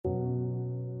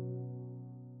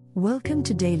Welcome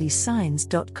to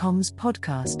dailysigns.com's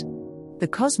podcast. The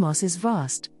cosmos is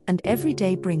vast, and every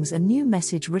day brings a new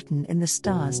message written in the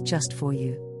stars just for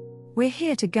you. We're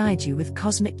here to guide you with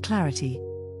cosmic clarity.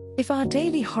 If our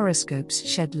daily horoscopes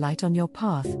shed light on your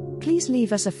path, please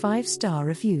leave us a 5-star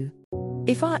review.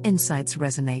 If our insights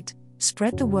resonate,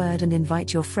 spread the word and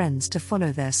invite your friends to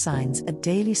follow their signs at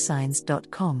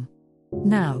dailysigns.com.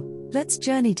 Now, let's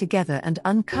journey together and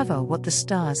uncover what the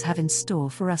stars have in store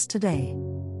for us today.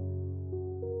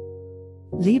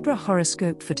 Libra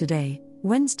horoscope for today,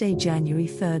 Wednesday, January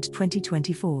 3rd,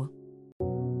 2024.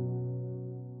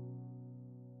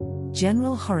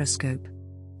 General horoscope.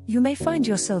 You may find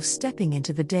yourself stepping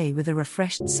into the day with a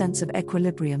refreshed sense of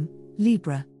equilibrium,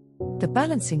 Libra. The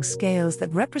balancing scales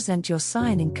that represent your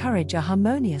sign encourage a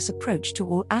harmonious approach to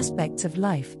all aspects of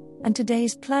life, and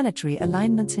today's planetary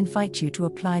alignments invite you to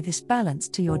apply this balance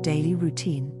to your daily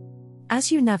routine.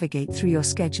 As you navigate through your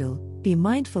schedule, be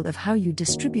mindful of how you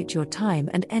distribute your time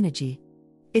and energy.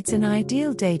 It's an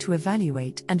ideal day to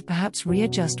evaluate and perhaps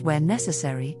readjust where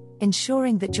necessary,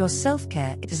 ensuring that your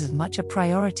self-care is as much a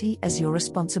priority as your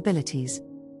responsibilities.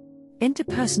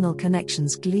 Interpersonal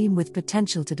connections gleam with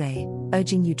potential today,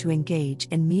 urging you to engage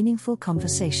in meaningful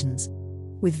conversations.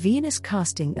 With Venus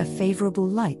casting a favorable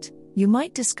light, you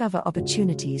might discover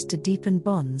opportunities to deepen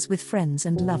bonds with friends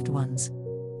and loved ones.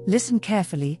 Listen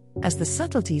carefully, as the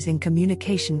subtleties in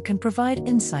communication can provide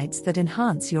insights that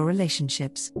enhance your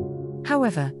relationships.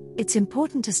 However, it's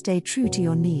important to stay true to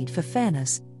your need for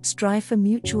fairness, strive for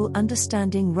mutual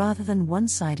understanding rather than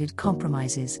one-sided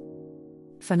compromises.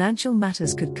 Financial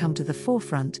matters could come to the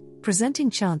forefront, presenting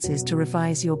chances to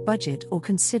revise your budget or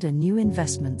consider new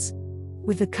investments.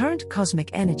 With the current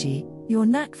cosmic energy, your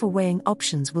knack for weighing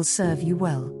options will serve you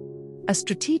well. A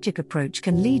strategic approach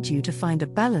can lead you to find a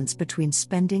balance between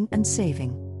spending and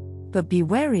saving. But be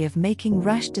wary of making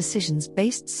rash decisions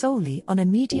based solely on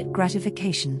immediate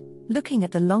gratification. Looking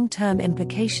at the long-term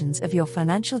implications of your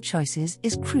financial choices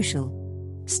is crucial.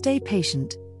 Stay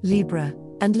patient, Libra,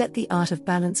 and let the art of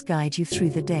balance guide you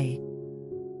through the day.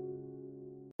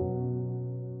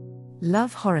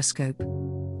 Love horoscope.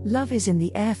 Love is in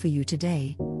the air for you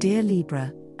today, dear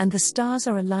Libra, and the stars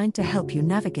are aligned to help you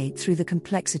navigate through the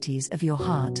complexities of your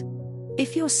heart.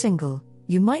 If you're single,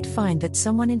 you might find that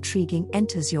someone intriguing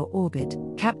enters your orbit,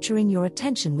 capturing your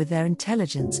attention with their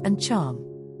intelligence and charm.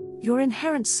 Your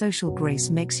inherent social grace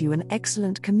makes you an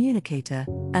excellent communicator,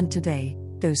 and today,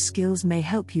 those skills may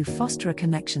help you foster a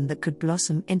connection that could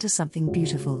blossom into something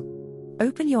beautiful.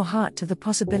 Open your heart to the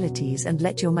possibilities and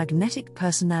let your magnetic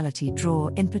personality draw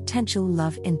in potential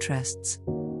love interests.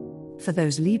 For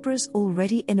those Libras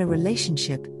already in a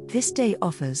relationship, this day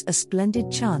offers a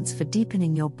splendid chance for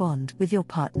deepening your bond with your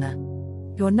partner.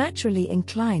 You're naturally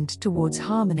inclined towards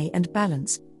harmony and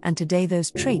balance, and today those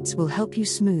traits will help you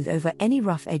smooth over any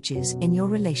rough edges in your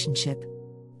relationship.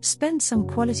 Spend some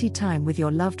quality time with your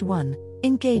loved one,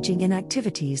 engaging in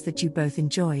activities that you both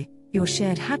enjoy. Your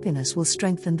shared happiness will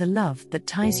strengthen the love that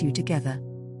ties you together.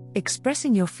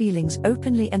 Expressing your feelings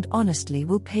openly and honestly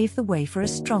will pave the way for a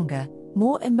stronger,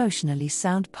 more emotionally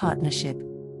sound partnership.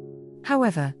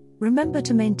 However, remember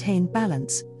to maintain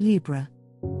balance, Libra.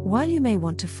 While you may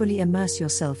want to fully immerse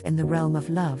yourself in the realm of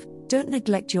love, don't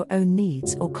neglect your own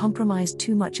needs or compromise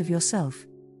too much of yourself.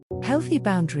 Healthy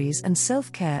boundaries and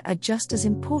self-care are just as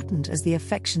important as the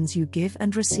affections you give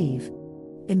and receive.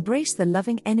 Embrace the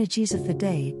loving energies of the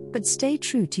day, but stay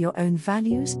true to your own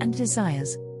values and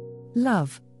desires.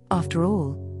 Love, after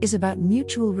all, is about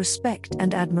mutual respect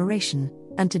and admiration,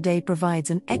 and today provides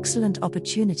an excellent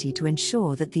opportunity to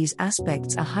ensure that these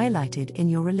aspects are highlighted in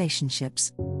your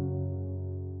relationships.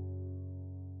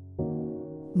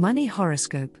 Money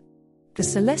horoscope. The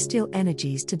celestial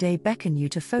energies today beckon you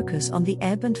to focus on the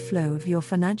ebb and flow of your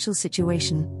financial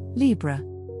situation, Libra.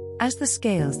 As the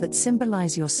scales that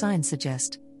symbolize your sign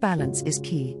suggest, balance is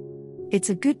key. It's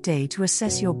a good day to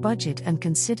assess your budget and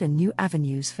consider new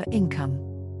avenues for income.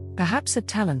 Perhaps a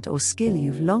talent or skill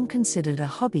you've long considered a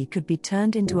hobby could be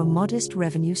turned into a modest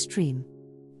revenue stream.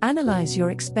 Analyze your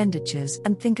expenditures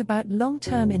and think about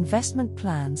long-term investment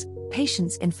plans.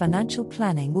 Patience in financial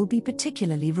planning will be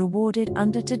particularly rewarded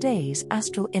under today's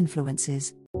astral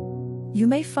influences. You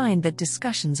may find that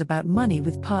discussions about money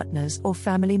with partners or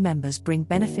family members bring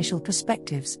beneficial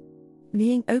perspectives.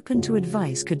 Being open to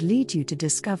advice could lead you to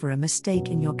discover a mistake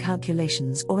in your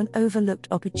calculations or an overlooked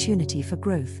opportunity for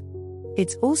growth.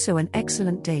 It's also an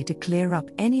excellent day to clear up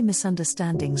any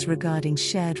misunderstandings regarding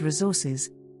shared resources.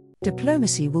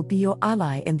 Diplomacy will be your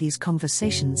ally in these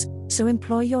conversations, so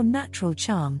employ your natural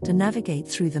charm to navigate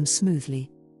through them smoothly.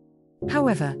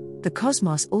 However, the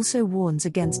cosmos also warns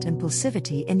against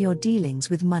impulsivity in your dealings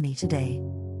with money today.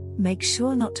 Make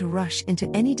sure not to rush into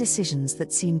any decisions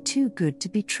that seem too good to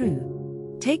be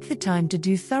true. Take the time to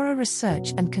do thorough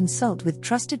research and consult with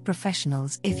trusted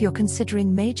professionals if you're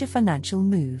considering major financial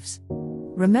moves.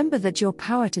 Remember that your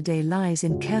power today lies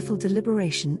in careful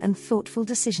deliberation and thoughtful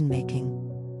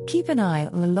decision-making. Keep an eye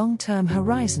on a long-term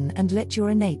horizon and let your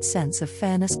innate sense of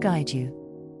fairness guide you.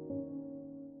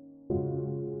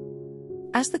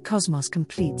 As the cosmos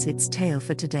completes its tale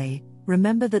for today,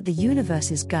 remember that the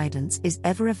universe's guidance is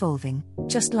ever-evolving,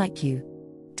 just like you.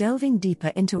 Delving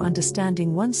deeper into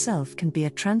understanding oneself can be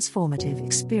a transformative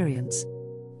experience.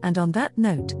 And on that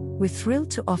note, we're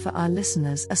thrilled to offer our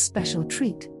listeners a special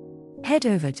treat. Head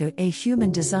over to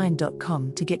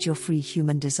ahumandesign.com to get your free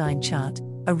human design chart,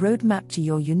 a roadmap to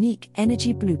your unique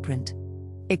energy blueprint.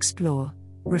 Explore,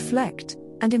 reflect,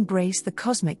 and embrace the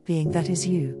cosmic being that is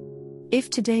you. If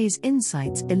today's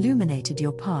insights illuminated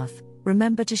your path,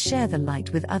 remember to share the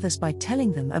light with others by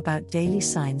telling them about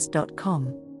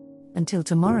dailysigns.com. Until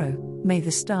tomorrow, may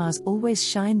the stars always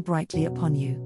shine brightly upon you.